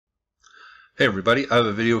Hey everybody, I have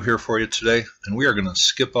a video here for you today, and we are going to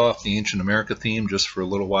skip off the Ancient America theme just for a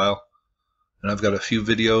little while. And I've got a few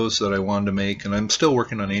videos that I wanted to make, and I'm still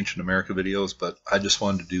working on Ancient America videos, but I just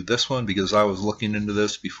wanted to do this one because I was looking into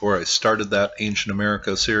this before I started that Ancient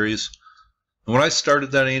America series. And when I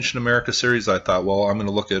started that Ancient America series, I thought, well, I'm going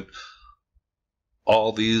to look at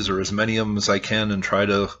all these, or as many of them as I can, and try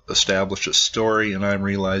to establish a story, and I'm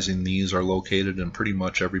realizing these are located in pretty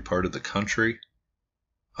much every part of the country.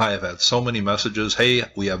 I have had so many messages, hey,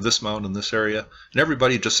 we have this mound in this area, and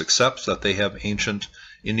everybody just accepts that they have ancient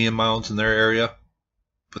Indian mounds in their area,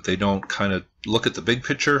 but they don't kind of look at the big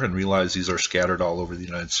picture and realize these are scattered all over the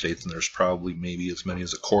United States, and there's probably maybe as many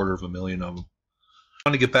as 250,000 of them. I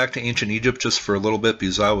want to get back to ancient Egypt just for a little bit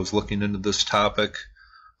because I was looking into this topic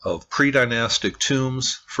of pre-dynastic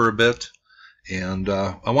tombs for a bit, and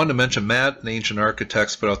I wanted to mention Matt, an ancient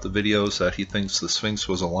architect, put out the videos that he thinks the Sphinx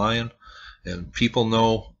was a lion. And people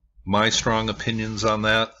know my strong opinions on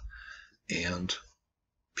that, and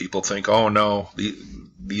people think, oh no,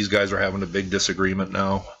 these guys are having a big disagreement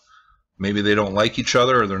now. Maybe they don't like each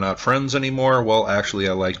other or they're not friends anymore. Well, actually,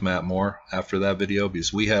 I like Matt more after that video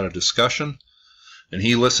because we had a discussion, and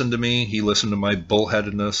he listened to me. He listened to my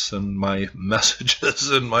bullheadedness and my messages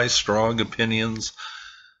and my strong opinions,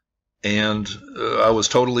 and I was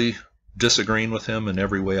totally disagreeing with him in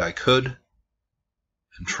every way I could,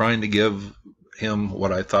 and trying to give him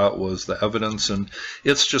what I thought was the evidence. And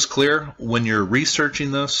it's just clear when you're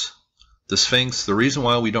researching this, the Sphinx, the reason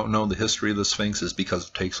why we don't know the history of the Sphinx is because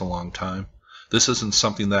it takes a long time. This isn't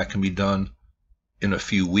something that can be done in a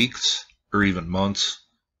few weeks or even months.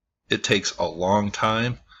 It takes a long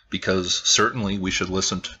time because certainly we should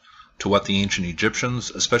listen to what the ancient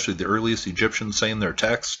Egyptians, especially the earliest Egyptians, say in their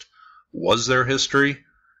text was their history.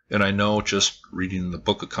 And I know just reading the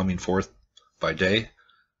book of Coming Forth by Day,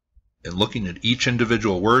 and looking at each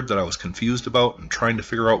individual word that I was confused about and trying to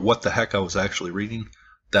figure out what the heck I was actually reading,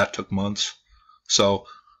 that took months. So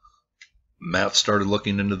Matt started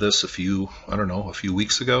looking into this a few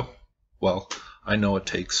weeks ago. Well, I know it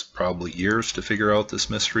takes probably years to figure out this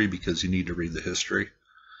mystery because you need to read the history.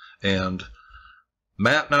 And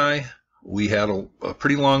Matt and we had a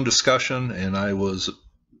pretty long discussion, and I was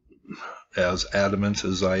as adamant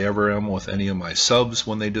as I ever am with any of my subs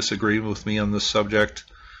when they disagree with me on this subject.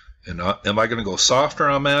 And am I going to go softer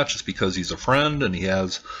on Matt just because he's a friend and he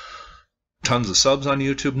has tons of subs on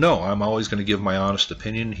YouTube? No, I'm always going to give my honest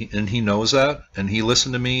opinion, and he knows that, and he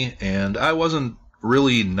listened to me, and I wasn't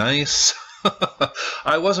really nice.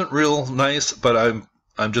 I wasn't real nice, but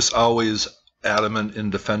I'm just always adamant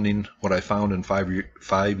in defending what I found in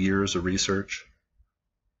 5 years of research.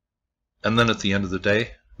 And then at the end of the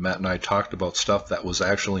day, Matt and I talked about stuff that was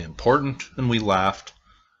actually important, and we laughed.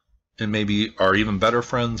 And maybe are even better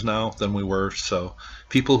friends now than we were. So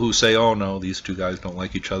people who say, oh no, these two guys don't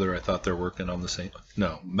like each other, I thought they're working on the same.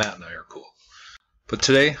 No, Matt and I are cool. But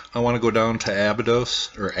today I want to go down to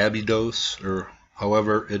Abydos, or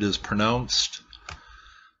however it is pronounced.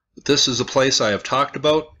 This is a place I have talked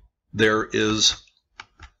about. There is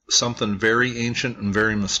something very ancient and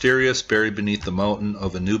very mysterious buried beneath the mountain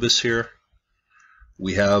of Anubis here.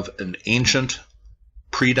 We have an ancient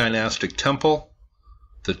pre-dynastic temple,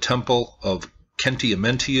 the Temple of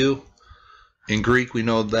Khenti-Amentiu. In Greek, we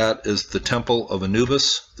know that is the Temple of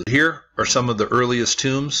Anubis. Here are some of the earliest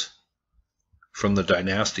tombs from the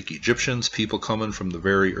dynastic Egyptians, people coming from the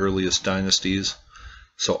very earliest dynasties.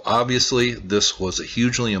 So obviously, this was a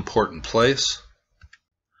hugely important place.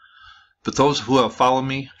 But those who have followed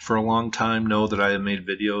me for a long time know that I have made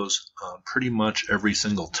videos on pretty much every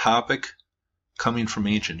single topic coming from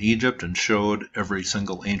ancient Egypt and showed every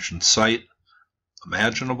single ancient site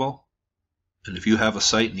imaginable. And if you have a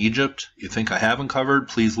site in Egypt you think I haven't covered,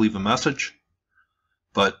 please leave a message.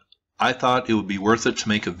 But I thought it would be worth it to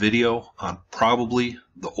make a video on probably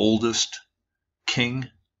the oldest king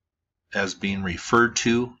as being referred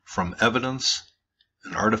to from evidence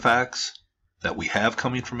and artifacts that we have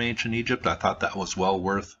coming from ancient Egypt. I thought that was well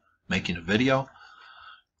worth making a video.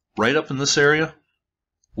 Right up in this area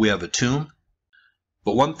we have a tomb.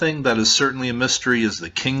 But one thing that is certainly a mystery is the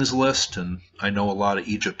kings list, and I know a lot of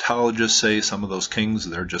Egyptologists say some of those kings,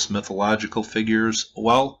 they're just mythological figures.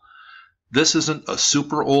 Well, this isn't a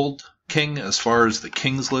super old king as far as the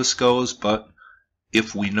kings list goes, but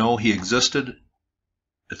if we know he existed,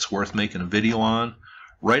 it's worth making a video on.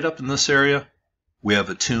 Right up in this area, we have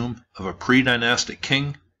a tomb of a pre-dynastic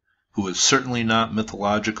king who is certainly not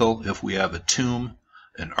mythological if we have a tomb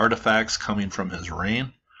and artifacts coming from his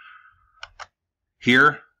reign.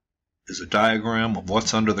 Here is a diagram of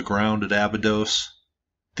what's under the ground at Abydos.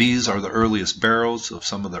 These are the earliest barrows of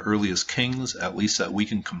some of the earliest kings, at least that we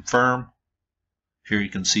can confirm. Here you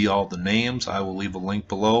can see all the names. I will leave a link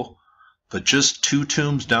below. But just 2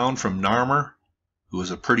 tombs down from Narmer, who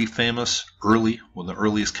was a pretty famous one of the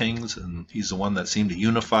earliest kings, and he's the one that seemed to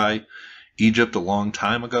unify Egypt a long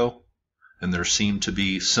time ago. And there seemed to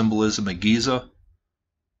be symbolism at Giza.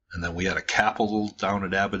 And then we had a capital down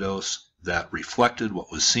at Abydos that reflected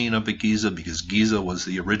what was seen up at Giza, because Giza was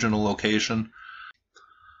the original location.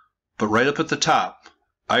 But right up at the top,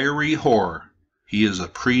 Iry-Hor. He is a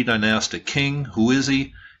pre-dynastic king. Who is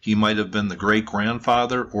he? He might have been the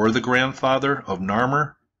great-grandfather or the grandfather of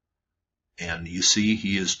Narmer. And you see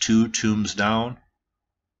he is 2 tombs down.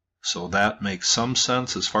 So that makes some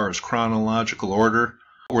sense as far as chronological order.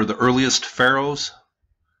 Were the earliest pharaohs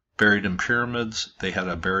buried in pyramids. They had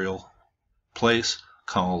a burial place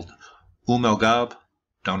called El-Gab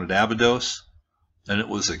down at Abydos. And it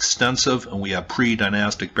was extensive, and we have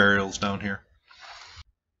pre-dynastic burials down here.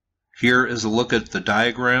 Here is a look at the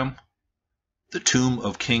diagram. The tomb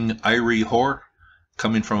of King Iry-Hor,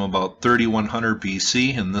 coming from about 3100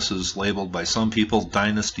 BC, and this is labeled by some people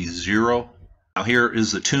Dynasty 0. Now here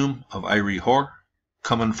is the tomb of Iry-Hor,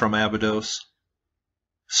 coming from Abydos,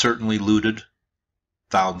 certainly looted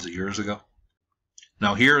thousands of years ago.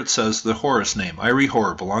 Now here it says the Horus name,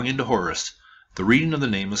 Iry-Hor, belonging to Horus. The reading of the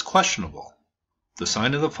name is questionable. The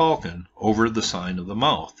sign of the falcon over the sign of the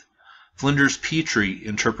mouth. Flinders Petrie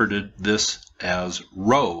interpreted this as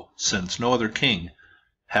Ro, since no other king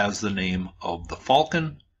has the name of the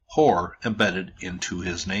falcon, Hor, embedded into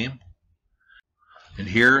his name. And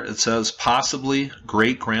here it says possibly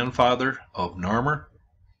great-grandfather of Narmer.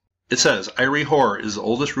 It says Iry-Hor is the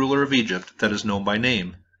oldest ruler of Egypt that is known by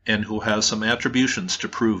name, and who has some attributions to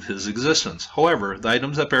prove his existence. However, the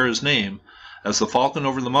items that bear his name, as the falcon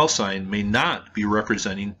over the mouth sign, may not be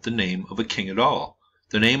representing the name of a king at all.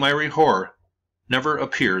 The name Iry-Hor never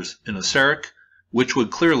appears in a Syriac, which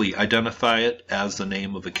would clearly identify it as the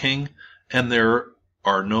name of a king, and there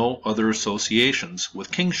are no other associations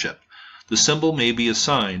with kingship. The symbol may be a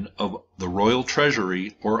sign of the royal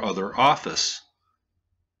treasury or other office.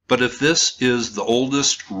 But if this is the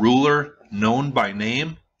oldest ruler known by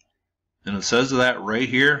name, and it says that right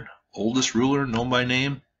here, oldest ruler known by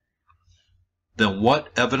name, then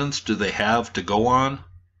what evidence do they have to go on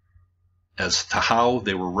as to how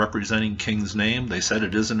they were representing king's name? They said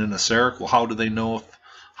it isn't in a Syriac. Well, how do they know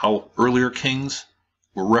how earlier kings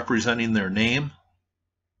were representing their name,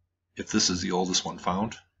 if this is the oldest one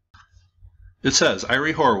found? It says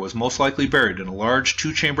Iry-Hor was most likely buried in a large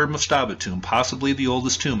 2-chambered mastaba tomb, possibly the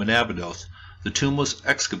oldest tomb in Abydos. The tomb was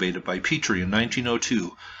excavated by Petrie in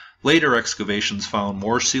 1902. Later excavations found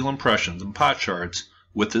more seal impressions and potsherds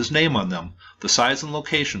with his name on them. The size and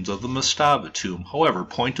locations of the mastaba tomb, however,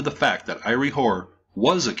 point to the fact that Iry-Hor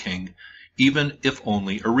was a king, even if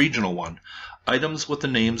only a regional one. Items with the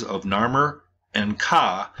names of Narmer and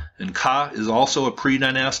Ka is also a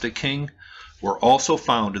pre-dynastic king, were also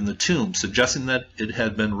found in the tomb, suggesting that it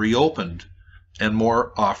had been reopened and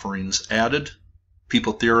more offerings added.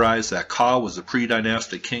 People theorize that Ka was a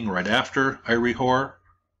pre-dynastic king right after Iry-Hor,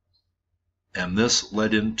 and this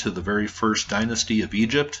led into the very first dynasty of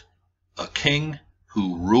Egypt, a king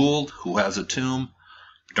who ruled, who has a tomb.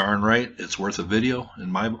 Darn right, it's worth a video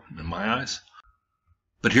in my eyes.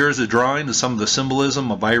 But here's a drawing of some of the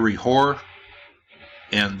symbolism of Iry-Hor.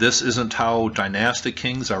 And this isn't how dynastic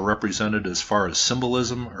kings are represented as far as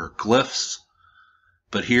symbolism or glyphs.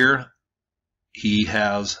 But here he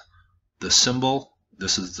has the symbol.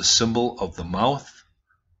 This is the symbol of the mouth.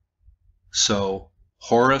 So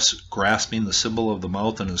Horus grasping the symbol of the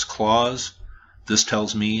mouth in his claws. This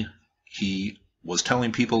tells me he was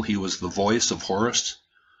telling people he was the voice of Horus.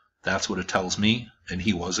 That's what it tells me. And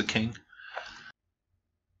he was a king.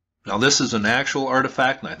 Now this is an actual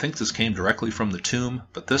artifact, and I think this came directly from the tomb,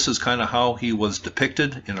 but this is kind of how he was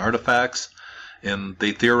depicted in artifacts, and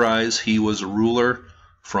they theorize he was a ruler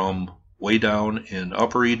from way down in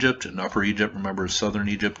Upper Egypt, and Upper Egypt, remember, southern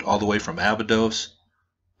Egypt, all the way from Abydos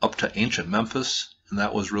up to ancient Memphis, and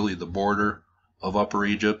that was really the border of Upper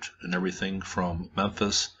Egypt, and everything from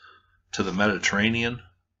Memphis to the Mediterranean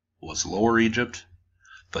was Lower Egypt.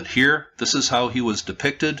 But here, this is how he was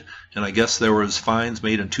depicted, and I guess there was finds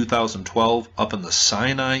made in 2012 up in the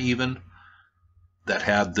Sinai even that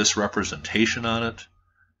had this representation on it.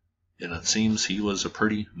 And it seems he was a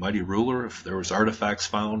pretty mighty ruler if there was artifacts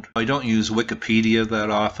found. I don't use Wikipedia that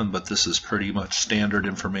often, but this is pretty much standard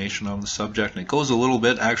information on the subject. And it goes a little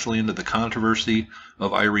bit actually into the controversy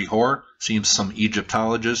of Iry-Hor. Seems some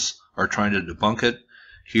Egyptologists are trying to debunk it.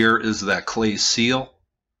 Here is that clay seal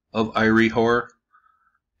of Iry-Hor.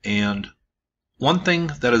 And one thing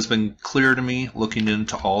that has been clear to me looking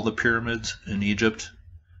into all the pyramids in Egypt,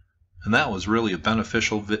 And that was really a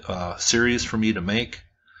beneficial series for me to make,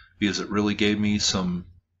 because it really gave me some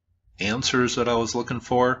answers that I was looking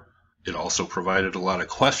for. It also provided a lot of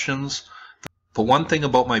questions. But one thing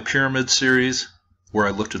about my pyramid series, where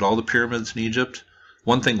I looked at all the pyramids in Egypt,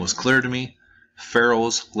 one thing was clear to me.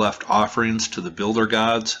 Pharaohs left offerings to the builder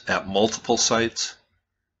gods at multiple sites.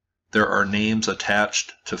 There are names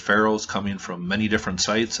attached to pharaohs coming from many different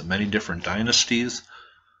sites and many different dynasties.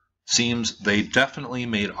 Seems they definitely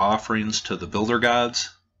made offerings to the builder gods,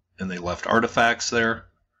 and they left artifacts there.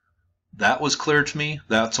 That was clear to me.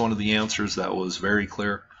 That's one of the answers that was very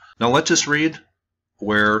clear. Now let's just read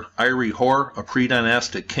where Iry-Hor, a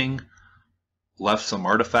pre-dynastic king, left some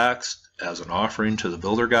artifacts as an offering to the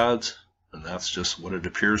builder gods. And that's just what it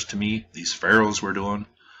appears to me these pharaohs were doing.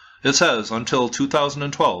 It says, until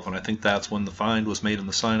 2012, and I think that's when the find was made in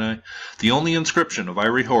the Sinai, the only inscription of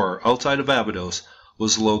Iry-Hor outside of Abydos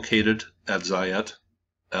was located at Zayat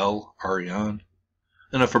El-Aryan.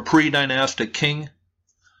 And if a pre-dynastic king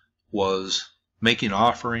was making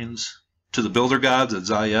offerings to the builder gods at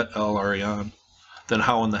Zayat El-Aryan, then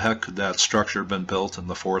how in the heck could that structure have been built in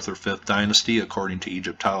the 4th or 5th dynasty according to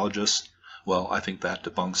Egyptologists? Well, I think that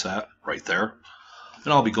debunks that right there.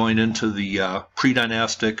 And I'll be going into the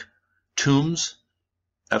pre-dynastic tombs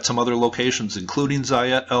at some other locations, including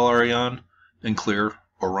Zayat El-Aryan, and clear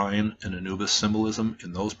Orion and Anubis symbolism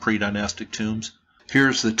in those pre-dynastic tombs.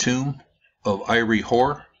 Here's the tomb of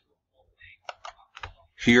Iry-Hor.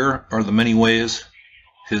 Here are the many ways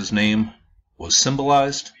his name was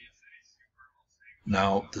symbolized.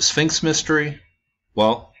 Now, the Sphinx mystery,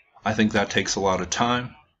 well, I think that takes a lot of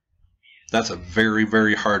time. That's a very,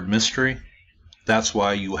 very hard mystery. That's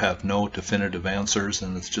why you have no definitive answers,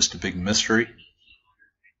 and it's just a big mystery.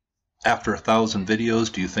 After 1,000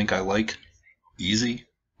 videos, do you think I like easy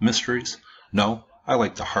mysteries? No, I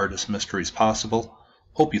like the hardest mysteries possible.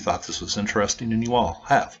 Hope you thought this was interesting, and you all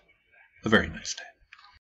have a very nice day.